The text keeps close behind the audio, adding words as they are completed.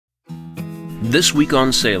This week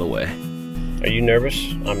on SailAway. Are you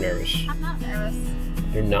nervous? I'm nervous. I'm not nervous.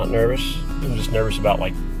 You're not nervous? I'm just nervous about,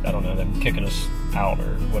 like, I don't know, them kicking us out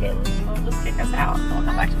or whatever. Well, just kick us out and we'll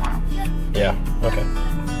come back tomorrow. Yeah, okay.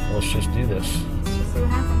 Let's just do this. Let's just see what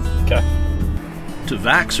happens. Okay. To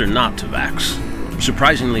vax or not to vax?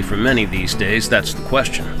 Surprisingly for many these days, that's the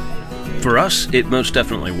question. For us, it most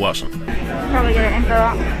definitely wasn't. Probably get an info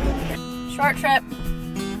out. Short trip.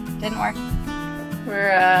 Didn't work.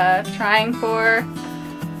 We're trying for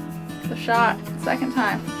the shot second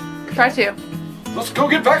time. Try two. Let's go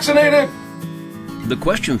get vaccinated! The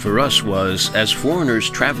question for us was, as foreigners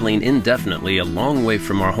traveling indefinitely a long way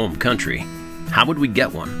from our home country, how would we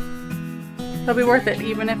get one? It'll be worth it,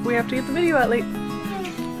 even if we have to get the video out late.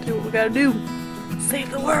 Do what we gotta do.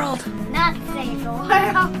 Save the world. Not save the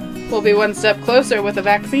world. We'll be one step closer with a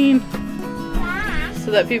vaccine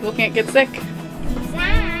so that people can't get sick.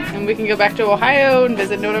 And we can go back to Ohio and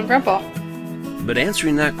visit Nona and Grandpa. But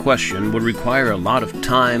answering that question would require a lot of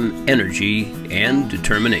time, energy, and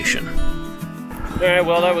determination. Alright,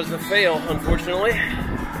 well, that was a fail, unfortunately.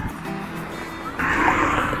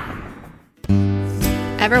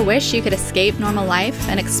 Ever wish you could escape normal life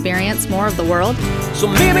and experience more of the world? So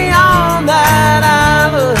meet me on that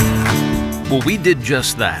island. Well, we did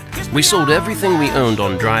just that. We sold everything we owned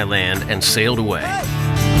on dry land and sailed away.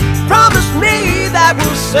 Promise me that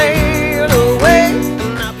we'll sail away.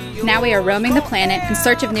 Now we are roaming the planet in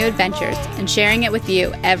search of new adventures and sharing it with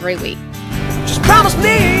you every week. Just promise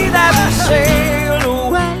me that we'll sail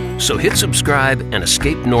away. So hit subscribe and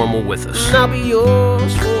escape normal with us. And I'll be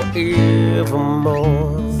yours forevermore.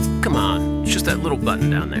 Come on, it's just that little button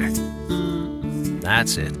down there.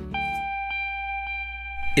 That's it.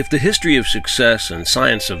 If the history of success and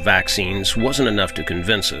science of vaccines wasn't enough to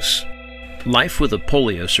convince us, life with a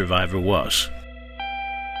polio survivor was.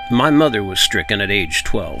 My mother was stricken at age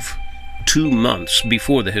 12, 2 months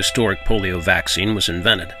before the historic polio vaccine was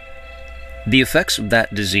invented. The effects of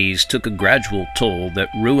that disease took a gradual toll that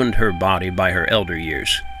ruined her body by her elder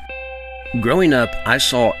years. Growing up, I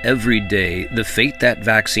saw every day the fate that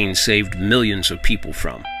vaccine saved millions of people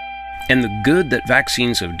from. And the good that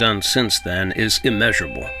vaccines have done since then is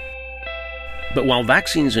immeasurable. But while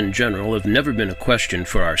vaccines in general have never been a question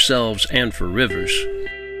for ourselves and for Rivers,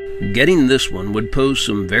 getting this one would pose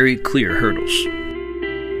some very clear hurdles.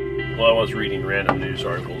 Well, I was reading random news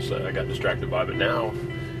articles that I got distracted by, but now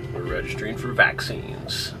we're registering for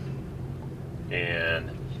vaccines.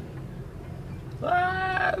 And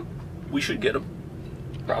we should get them,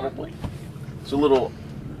 probably. It's a little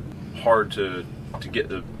hard to get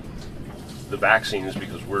the vaccines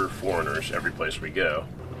because we're foreigners every place we go.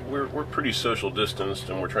 We're pretty social distanced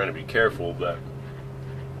and we're trying to be careful, but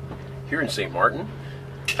here in St. Martin,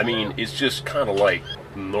 I mean, it's just kind of like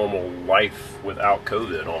normal life without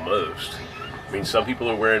COVID almost. I mean, some people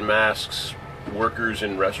are wearing masks, workers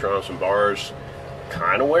in restaurants and bars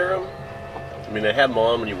kind of wear them. I mean, they have them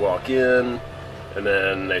on when you walk in, and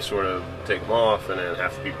then they sort of take them off, and then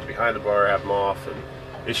half the people behind the bar have them off, and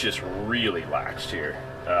it's just really laxed here.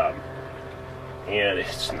 And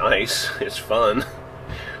it's nice, it's fun,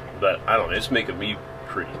 but I don't know, it's making me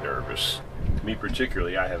pretty nervous. Me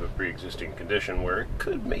particularly, I have a pre-existing condition where it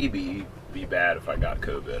could maybe be bad if I got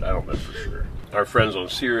COVID. I don't know for sure. Our friends on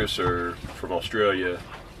Sirius are from Australia,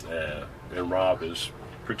 and Rob is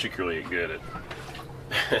particularly good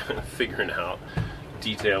at figuring out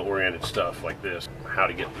detail-oriented stuff like this, how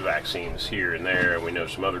to get the vaccines here and there, and we know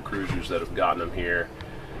some other cruisers that have gotten them here.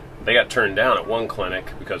 They got turned down at one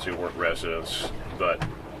clinic because they weren't residents, but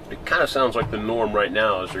it kind of sounds like the norm right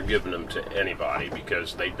now is they're giving them to anybody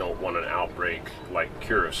because they don't want an outbreak like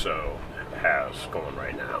Curacao has going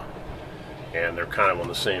right now. And they're kind of on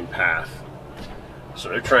the same path. So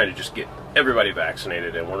they're trying to just get everybody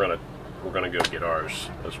vaccinated, and we're gonna go get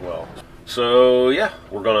ours as well. So yeah,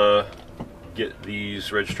 we're gonna get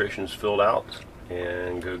these registrations filled out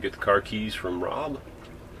and go get the car keys from Rob.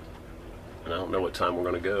 And I don't know what time we're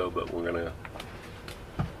going to go, but we're going to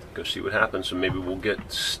go see what happens. So maybe we'll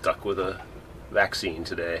get stuck with a vaccine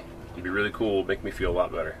today. It'd be really cool, make me feel a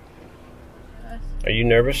lot better. Are you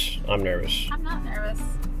nervous? I'm nervous. I'm not nervous.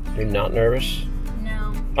 You're not nervous?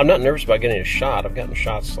 No. I'm not nervous about getting a shot. I've gotten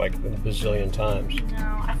shots like a bazillion times.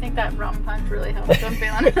 No, I think that rum punch really helped.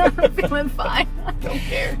 I'm feeling fine. I don't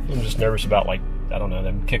care. I'm just nervous about, like, I don't know,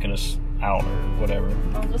 them kicking us out or whatever.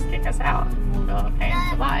 They'll just kick us out. We'll go, okay,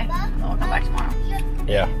 goodbye. And we'll come back tomorrow.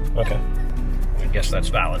 Yeah, okay. I guess that's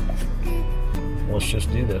valid. Let's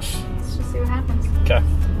just do this. Let's just see what happens. Okay,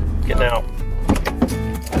 getting out.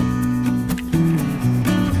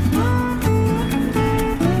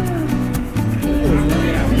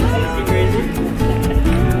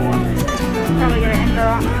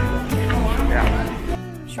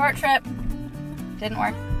 Short trip. Didn't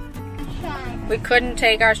work. We couldn't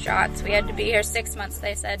take our shots. We had to be here 6 months,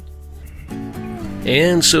 they said.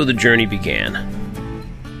 And so the journey began.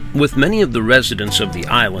 With many of the residents of the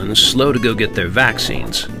islands slow to go get their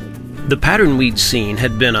vaccines, the pattern we'd seen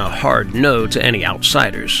had been a hard no to any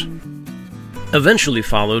outsiders. Eventually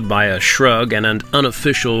followed by a shrug and an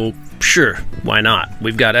unofficial, sure, why not,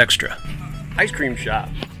 we've got extra. Ice cream shop.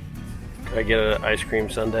 Can I get an ice cream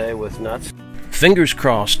sundae with nuts? Fingers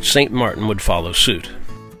crossed St. Martin would follow suit.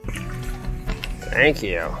 Thank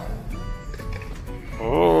you.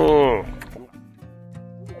 Mm.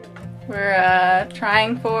 We're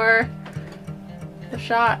trying for the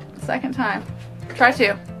shot second time. Try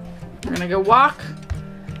two. We're gonna go walk.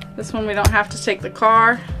 This one we don't have to take the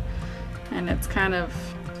car, and it's kind of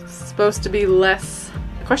supposed to be less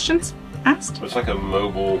questions asked. It's like a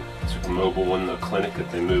mobile in the clinic that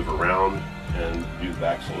they move around and do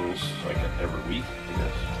vaccines like every week, I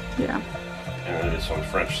guess. Yeah. And then it's on the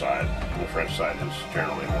French side, and the French side is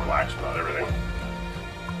generally more lax about everything.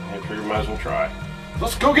 I figure we might as well try.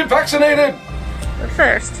 Let's go get vaccinated! But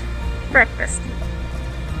first, breakfast.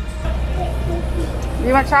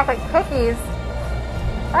 You want chocolate cookies?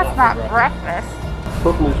 That's not breakfast.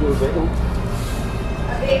 Cookies with bacon?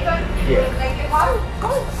 Bacon? Yeah.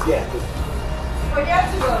 Yeah. Where do you have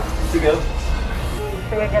to go? To go.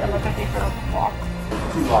 Should we get him a cookie for a walk?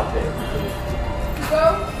 2 lattes. Go?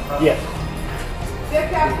 Yeah.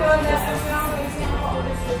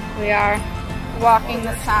 We are walking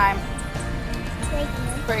this time.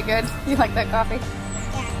 Pretty good. You like that coffee? It's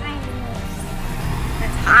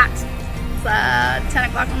hot. It's 10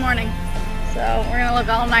 o'clock in the morning. So we're gonna look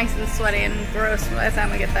all nice and sweaty and gross by the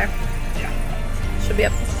time we get there. Yeah. Should be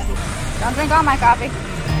up to 7. Don't drink all my coffee.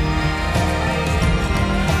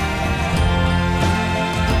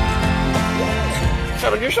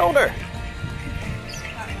 Shut on your shoulder.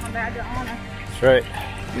 I'm bad to honor. That's right.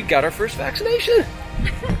 We got our first vaccination.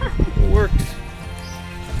 It worked.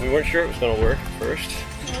 We weren't sure it was going to work first.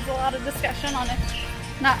 There was a lot of discussion on it.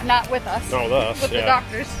 Not with us. Not with us, With yeah. the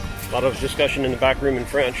doctors. A lot of discussion in the back room in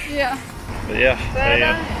French. Yeah. But yeah, they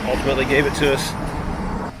ultimately gave it to us.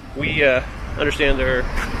 We understand their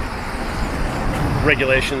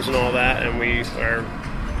regulations and all that, and we are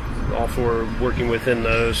all for working within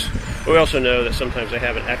those. But we also know that sometimes they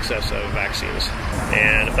have an excess of vaccines.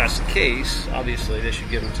 And if that's the case, obviously they should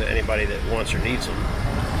give them to anybody that wants or needs them.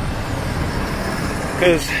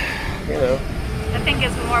 Because, you know. I think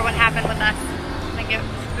it's more what happened with us. I think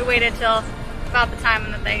we waited till about the time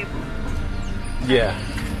that they Yeah,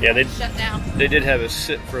 they shut down. They did have us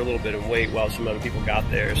sit for a little bit and wait while some other people got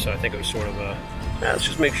there, so I think it was sort of a, let's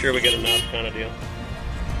just make sure we get enough kind of deal.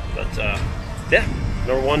 But yeah,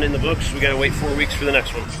 number 1 in the books. We gotta wait 4 weeks for the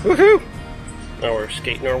next one. Woohoo! Now we're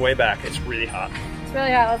skating our way back. It's really hot. It's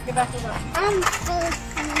really hot. Let's get back to the boat.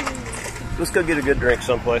 Let's go get a good drink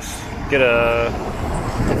someplace. Get a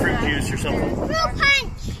fruit juice or something. Fruit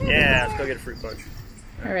punch! Yeah, let's go get a fruit punch.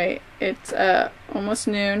 Alright, it's almost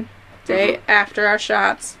noon. Day after our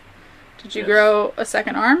shots. Did you grow a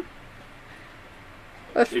second arm?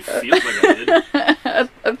 It feels like I did.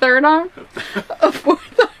 a third arm? A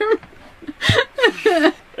fourth arm?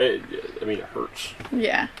 I mean, it hurts.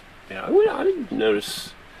 Yeah. Yeah, I didn't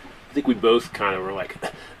notice. I think we both kind of were like,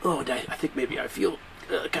 oh, I think maybe I feel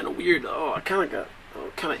kind of weird. Oh, I kind of got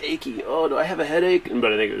kind of achy. Oh, do I have a headache?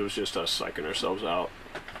 But I think it was just us psyching ourselves out.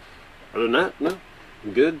 Other than that, no,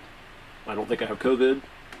 I'm good. I don't think I have COVID.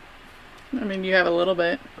 I mean, you have a little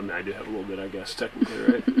bit. I mean, I do have a little bit, I guess, technically,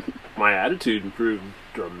 right? My attitude improved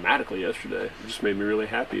dramatically yesterday. It just made me really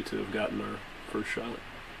happy to have gotten our first shot.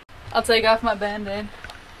 I'll take off my band-aid.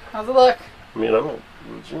 How's it look? I mean, I don't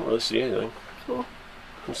really see anything. Cool.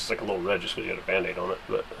 It's just like a little red just because you got a band-aid on it,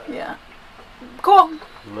 but... Yeah. Cool.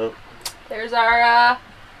 No. There's our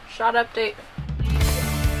shot update.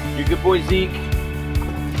 You're a good boy, Zeke.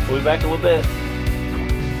 We'll be back in a little bit.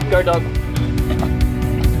 Guard dog.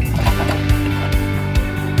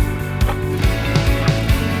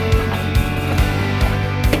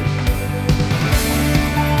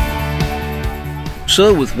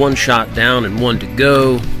 So with 1 shot down and 1 to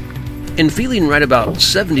go, and feeling right about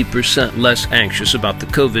 70% less anxious about the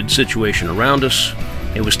COVID situation around us,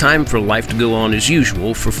 it was time for life to go on as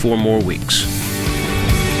usual for 4 more weeks.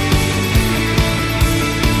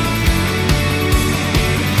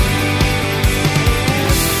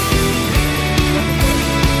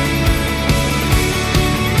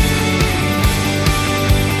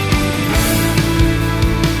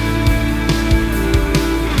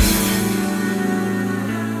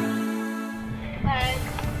 Let's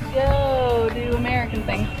go do American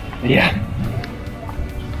thing. Yeah.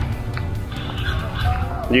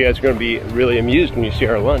 You guys are going to be really amused when you see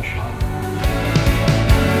our lunch.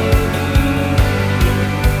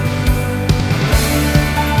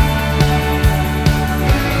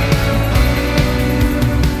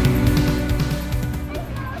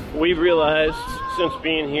 We've realized since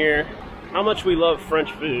being here how much we love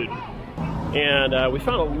French food, and we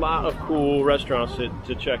found a lot of cool restaurants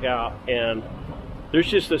to check out, and there's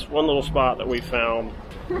just this one little spot that we found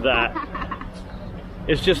that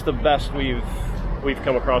is just the best we've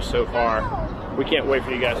come across so far. We can't wait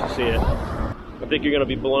for you guys to see it. I think you're going to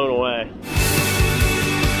be blown away.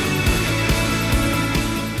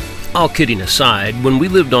 All kidding aside, when we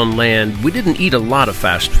lived on land, we didn't eat a lot of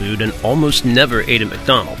fast food and almost never ate at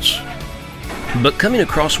McDonald's. But coming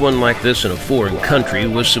across one like this in a foreign country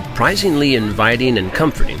was surprisingly inviting and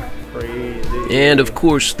comforting. Crazy. And of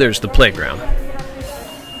course, there's the playground.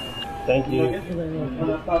 Thank you.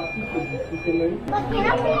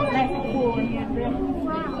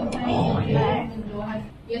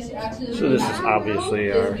 So this is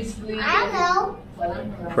obviously our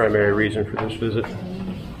primary reason for this visit.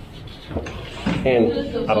 And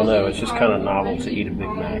I don't know, it's just kind of novel to eat a Big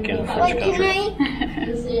Mac in a French country.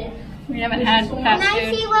 We haven't had fast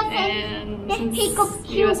food since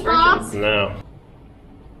U.S. Virgins. No.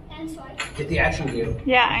 Get the action view.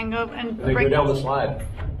 Yeah, and go and Then go down the slide.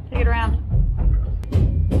 take it around.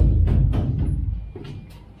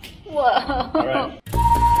 Whoa. All right.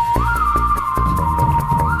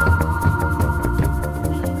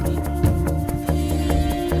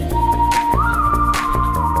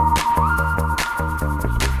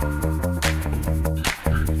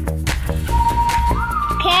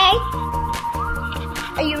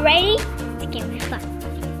 Are you ready? It's gonna be fun.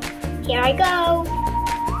 Here I go.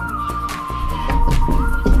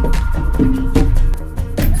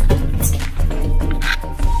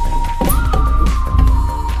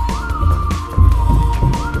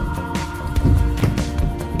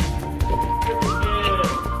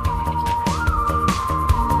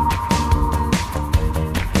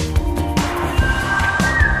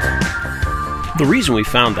 The reason we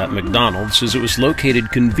found that McDonald's is it was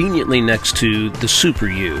located conveniently next to the Super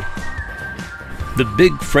U, the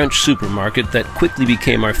big French supermarket that quickly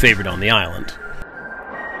became our favorite on the island.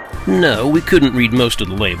 No, we couldn't read most of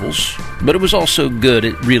the labels, but it was all so good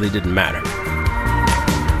it really didn't matter.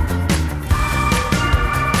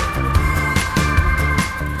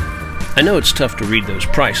 I know it's tough to read those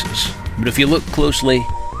prices, but if you look closely,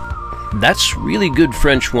 that's really good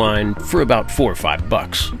French wine for about $4 or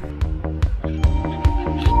 $5.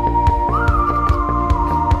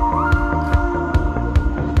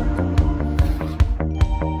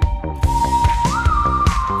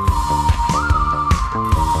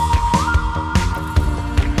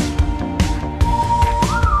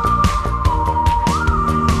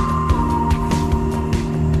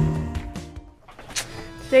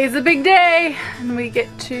 Today's a big day, and we get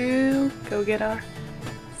to go get our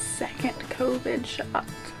second COVID shot.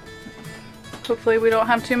 Hopefully we don't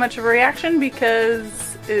have too much of a reaction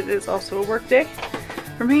because it is also a work day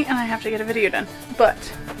for me and I have to get a video done. But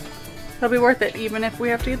it'll be worth it even if we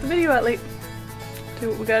have to get the video out late. Do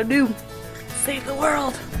what we gotta do. Save the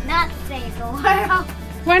world. Not save the world.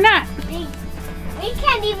 Why not? We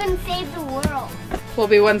can't even save the world. We'll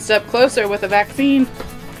be one step closer with a vaccine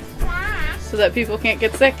so that people can't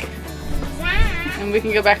get sick. And we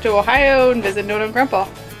can go back to Ohio and visit Nona and Grandpa.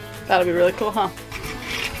 That'll be really cool, huh?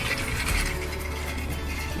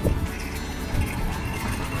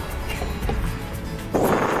 Will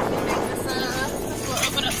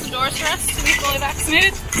open up some doors for us to be fully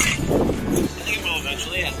vaccinated? I think it will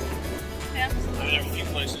eventually, yeah. Yeah. I mean, there are a few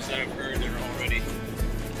places that I've heard they're already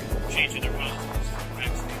changing their policies for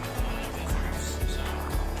vaccinating visitors. So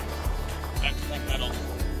I think that'll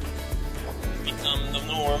become the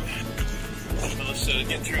norm for us to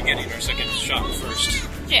get through getting our second shot first.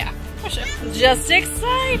 Yeah, for sure. Just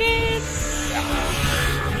excited!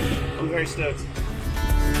 I'm very stoked.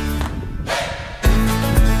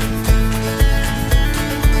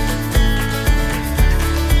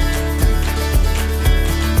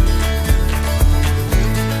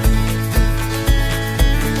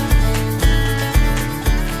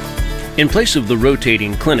 In place of the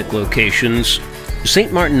rotating clinic locations,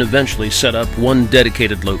 St. Martin eventually set up one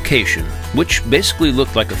dedicated location, which basically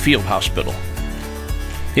looked like a field hospital.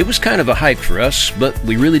 It was kind of a hike for us, but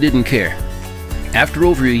we really didn't care. After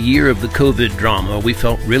over a year of the COVID drama, we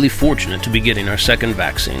felt really fortunate to be getting our second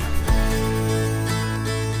vaccine.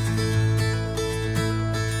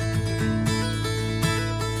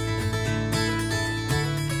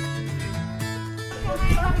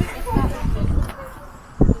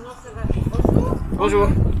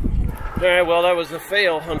 Bonjour. Alright, well that was a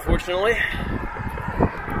fail, unfortunately.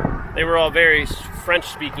 They were all very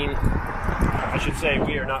French-speaking. I should say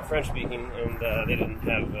we are not French-speaking, and they didn't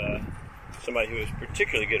have somebody who was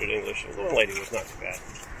particularly good at English. The one lady was not too bad.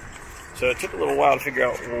 So it took a little while to figure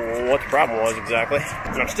out what the problem was exactly.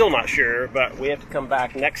 And I'm still not sure, but we have to come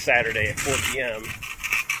back next Saturday at 4 p.m.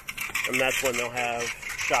 And that's when they'll have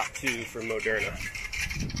shot 2 for Moderna.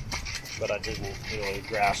 But I didn't really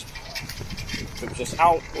grasp if it was just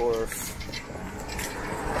out or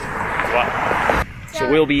what. So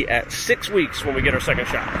we'll be at 6 weeks when we get our second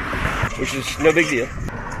shot, which is no big deal.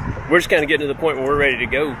 We're just kind of getting to the point where we're ready to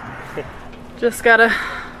go. Just got a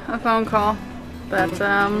phone call that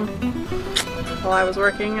while I was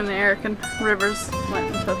working in the American rivers,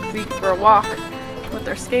 went and took Zeke for a walk with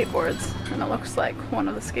their skateboards, and it looks like one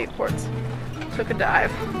of the skateboards took a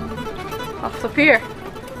dive off the pier.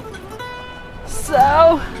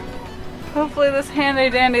 So hopefully this handy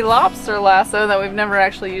dandy lobster lasso that we've never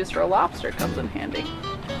actually used for a lobster comes in handy.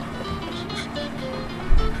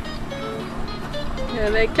 Here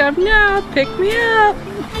they come now, pick me up.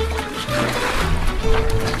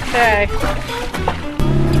 Okay.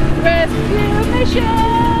 Rescue mission!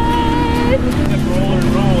 Kept rolling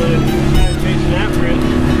and rolling, and he was kind of chasing after it. I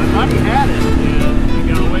thought he had it, and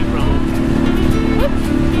he got away from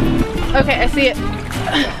him. Okay, I see it.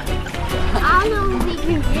 I don't know if we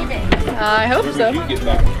can get it. I hope so. You get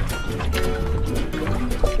back.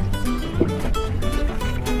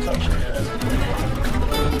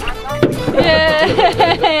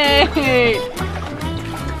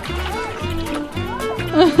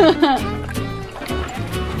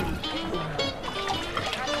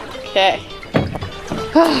 Yay! Okay.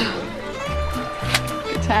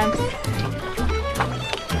 Good times.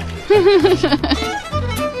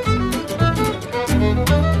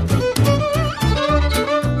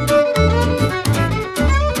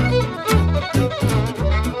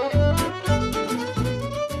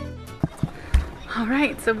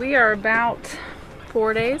 Alright, so we are about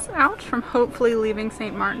 4 days out from hopefully leaving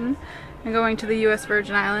St. Martin and going to the U.S.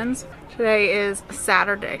 Virgin Islands. Today is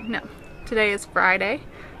Saturday. No, today is Friday.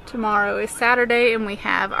 Tomorrow is Saturday, and we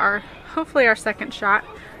have hopefully our second shot.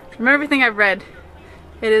 From everything I've read,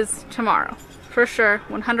 it is tomorrow. For sure,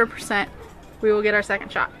 100%, we will get our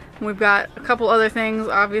second shot. And we've got a couple other things,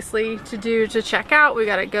 obviously, to do to check out. We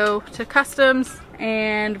gotta go to customs,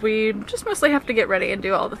 and we just mostly have to get ready and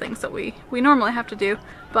do all the things that we normally have to do.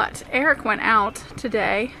 But Eric went out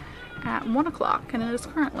today at 1 o'clock, and it is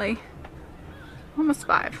currently almost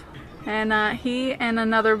 5. And he and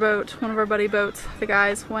another boat, one of our buddy boats, the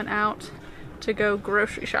guys went out to go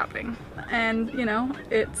grocery shopping. And you know,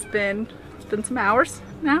 it's been some hours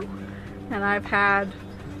now, and I've had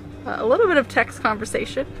a little bit of text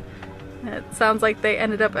conversation. It sounds like they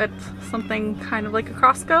ended up at something kind of like a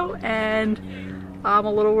Costco, and I'm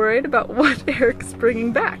a little worried about what Eric's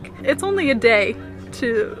bringing back. It's only a day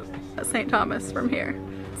to St. Thomas from here,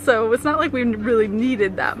 so it's not like we really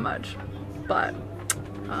needed that much, but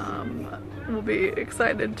we'll be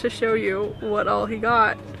excited to show you what all he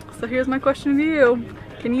got. So here's my question to you.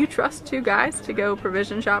 Can you trust 2 guys to go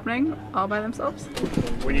provision shopping all by themselves?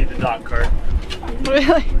 We need the dock cart.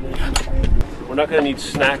 Really? We're not going to need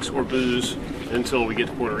snacks or booze until we get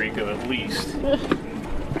to Puerto Rico, at least.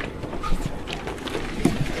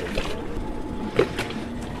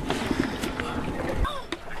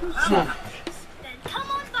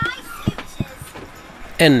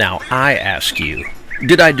 And now I ask you,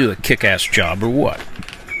 did I do a kick-ass job or what?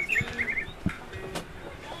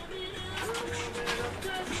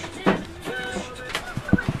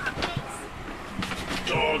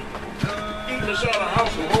 Dog, eating us out of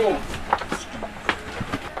house and home.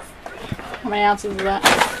 How many ounces is that?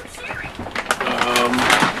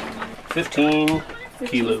 15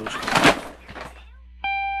 kilos.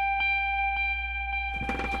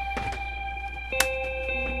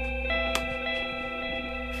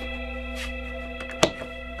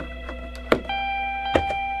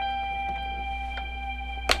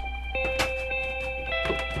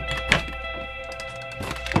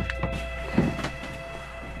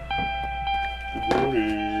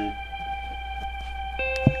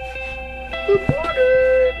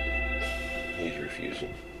 He's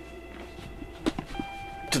refusing.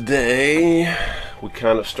 Today, we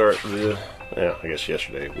kind of started I guess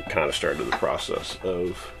yesterday, we kind of started the process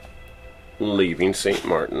of leaving St.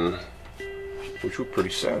 Martin, which we're pretty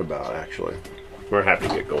sad about, actually. We're happy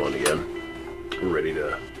to get going again. We're ready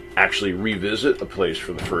to actually revisit a place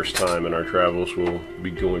for the first time in our travels. We'll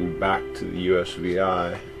be going back to the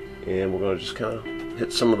USVI, and we're going to just kind of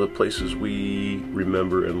hit some of the places we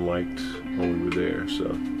remember and liked when we were there.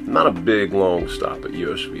 So not a big long stop at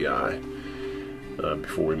USVI.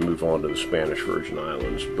 before we move on to the Spanish Virgin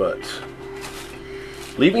Islands. But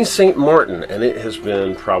leaving St. Martin, and it has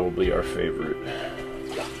been probably our favorite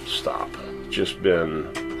stop. Just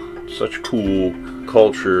been such cool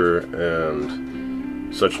culture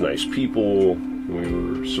and such nice people. We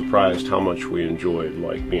were surprised how much we enjoyed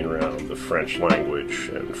like being around the French language,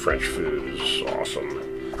 and French food is awesome.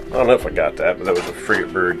 I don't know if I got that, but that was a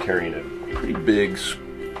frigate bird carrying a pretty big,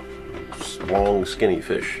 long, skinny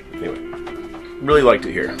fish. Anyway, really liked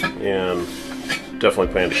it here, and definitely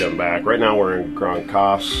plan to come back. Right now we're in Grand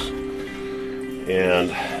Cas,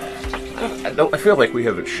 and I feel like we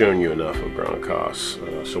haven't shown you enough of Grand Cas,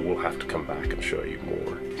 so we'll have to come back and show you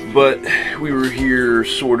more. But we were here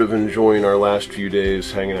sort of enjoying our last few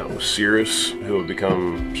days hanging out with Cirrus, who have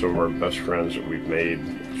become some of our best friends that we've made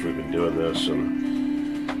as we've been doing this. And,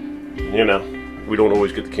 you know, we don't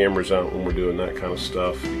always get the cameras out when we're doing that kind of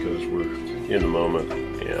stuff because we're in the moment.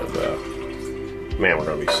 And, man, we're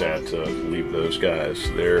going to be sad to leave those guys.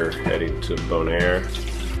 They're heading to Bonaire.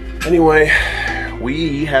 Anyway,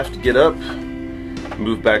 we have to get up,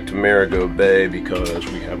 move back to Marigot Bay because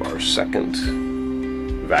we have our second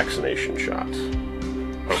vaccination shot,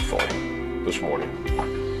 hopefully, this morning.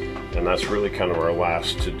 And that's really kind of our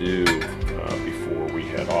last to do before we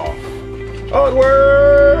head off.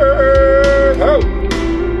 Onward! Ho!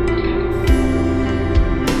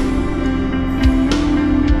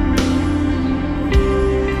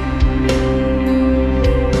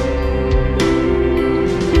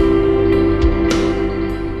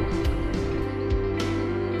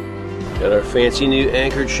 Got our fancy new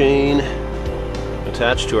anchor chain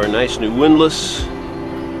attached to our nice new windlass.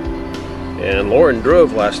 And Lauren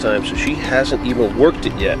drove last time, so she hasn't even worked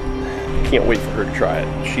it yet. Can't wait for her to try it.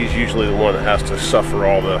 She's usually the one that has to suffer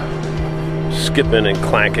all the skipping and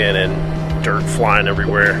clanking and dirt flying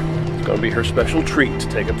everywhere. It's gonna be her special treat to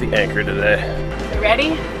take up the anchor today. You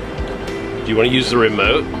ready? Do you want to use the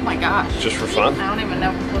remote? Oh my gosh. Just for fun? I don't even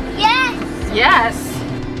know. Yes! Yes!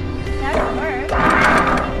 That works.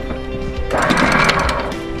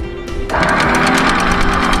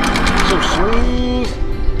 So smooth.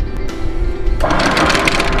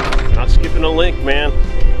 Not skipping a link, man.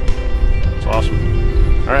 It's awesome.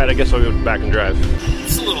 All right, I guess I'll go back and drive.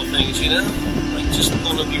 It's the little things, you know, like just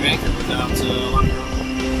pulling up your anchor without alarm.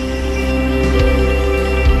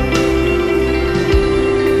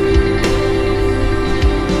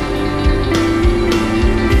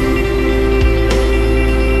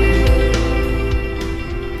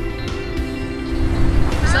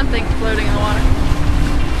 Something floating in the water.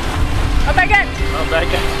 A baguette! Oh,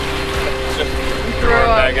 baguette.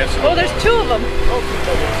 Baguettes. Oh, there's two of them.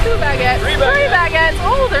 Two baguettes. Three baguettes.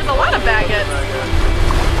 Oh, there's a lot of baguettes.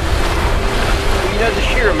 You know the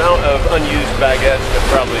sheer amount of unused baguettes that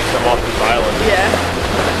probably come off this island. Yeah.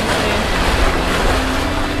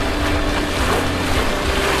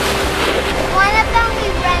 One of them we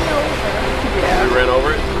ran over. Yeah. We ran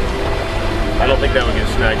over it? I don't think that would get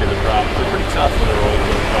snagged in the drop. They're pretty tough when they're rolling.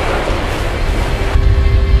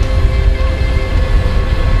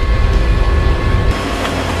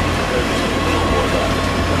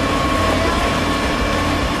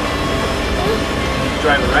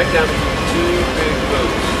 Driving right down two big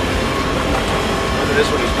boats. Look at this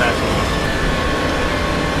one he's passing.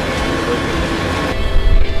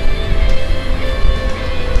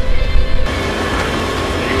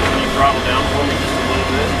 Can you throttle down for me just a little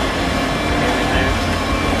bit?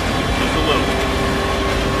 Just a little.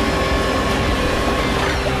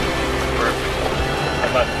 Perfect. How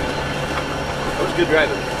about that? That was good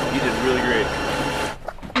driving. You did really great.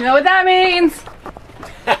 You know what that means?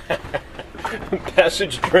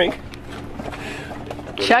 Passage drink.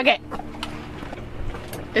 Chug it.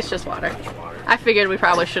 It's just water. I figured we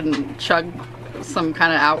probably shouldn't chug some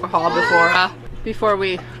kind of alcohol before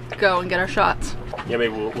we go and get our shots. Yeah,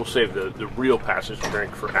 maybe we'll save the real passage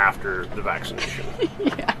drink for after the vaccination.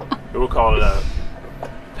 Yeah. We'll call it a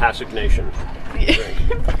passignation drink.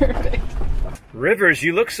 Perfect. Rivers,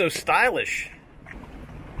 you look so stylish.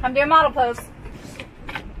 Come do a model pose.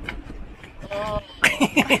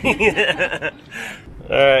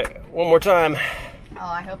 Alright, one more time. Oh,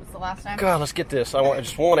 I hope it's the last time. God, let's get this. I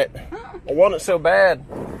just want it. I want it so bad.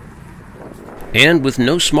 And with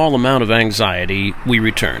no small amount of anxiety, we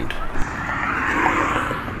returned.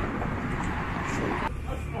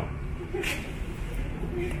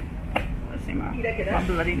 Let's see my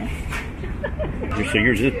bloodiness. So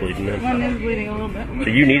yours is bleeding then? One is bleeding a little bit. So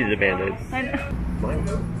you needed a Band-Aid. I know. Mine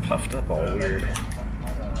puffed up all weird.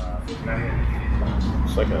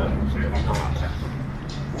 It's like a...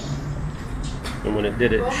 And when it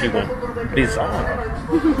did it, she went, bizarre.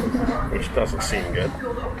 which doesn't seem good.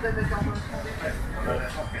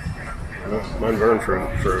 Mine burned for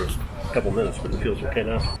a couple minutes, but it feels okay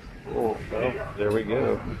now. Oh, well, there we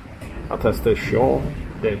go. Attestation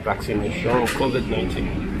de vaccination COVID-19.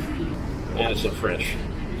 And it's in French.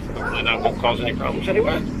 Hopefully that won't cause any problems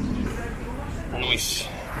anyway. Nice.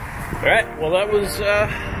 Alright, well that was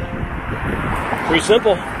pretty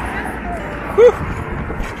simple. Whew.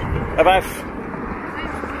 High five.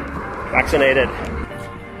 Vaccinated.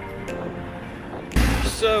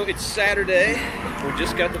 So it's Saturday, we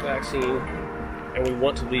just got the vaccine, and we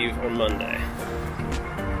want to leave on Monday.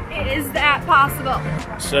 Is that possible?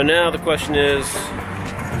 So now the question is,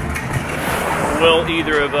 will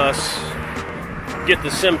either of us get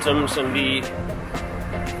the symptoms and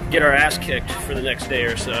get our ass kicked for the next day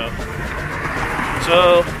or so?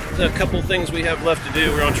 So a couple things we have left to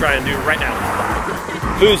do, we're gonna try and do right now.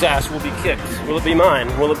 Whose ass will be kicked? Will it be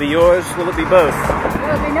mine? Will it be yours? Will it be both?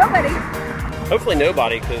 Will it be nobody? Hopefully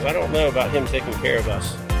nobody, because I don't know about him taking care of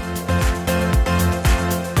us.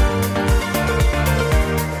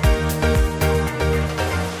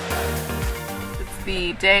 It's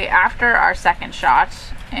the day after our second shot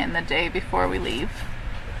and the day before we leave.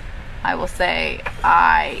 I will say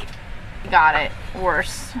I got it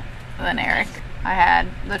worse than Eric. I had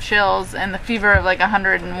the chills and the fever of like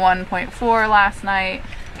 101.4 last night.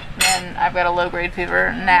 And I've got a low-grade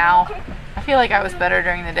fever now. I feel like I was better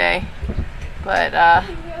during the day. But, no,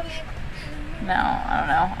 I don't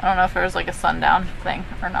know. I don't know if there was like a sundown thing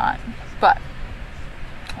or not. But,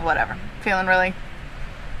 whatever. Feeling really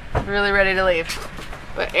ready to leave.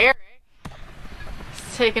 But Eric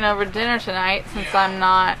is taking over dinner tonight since I'm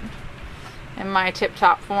not in my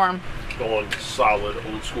tip-top form. Going solid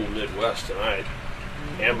old school Midwest tonight.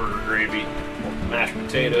 Hamburger gravy, mashed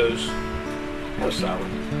potatoes, and a salad.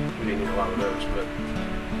 We didn't eat a lot of those, but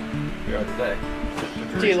we are today.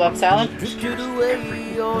 Do you love salad?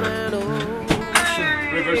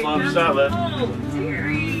 Rivers love salad.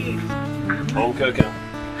 Home cooking.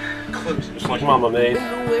 Just like Mama made.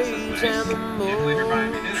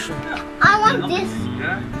 I want this.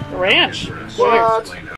 Ranch. What?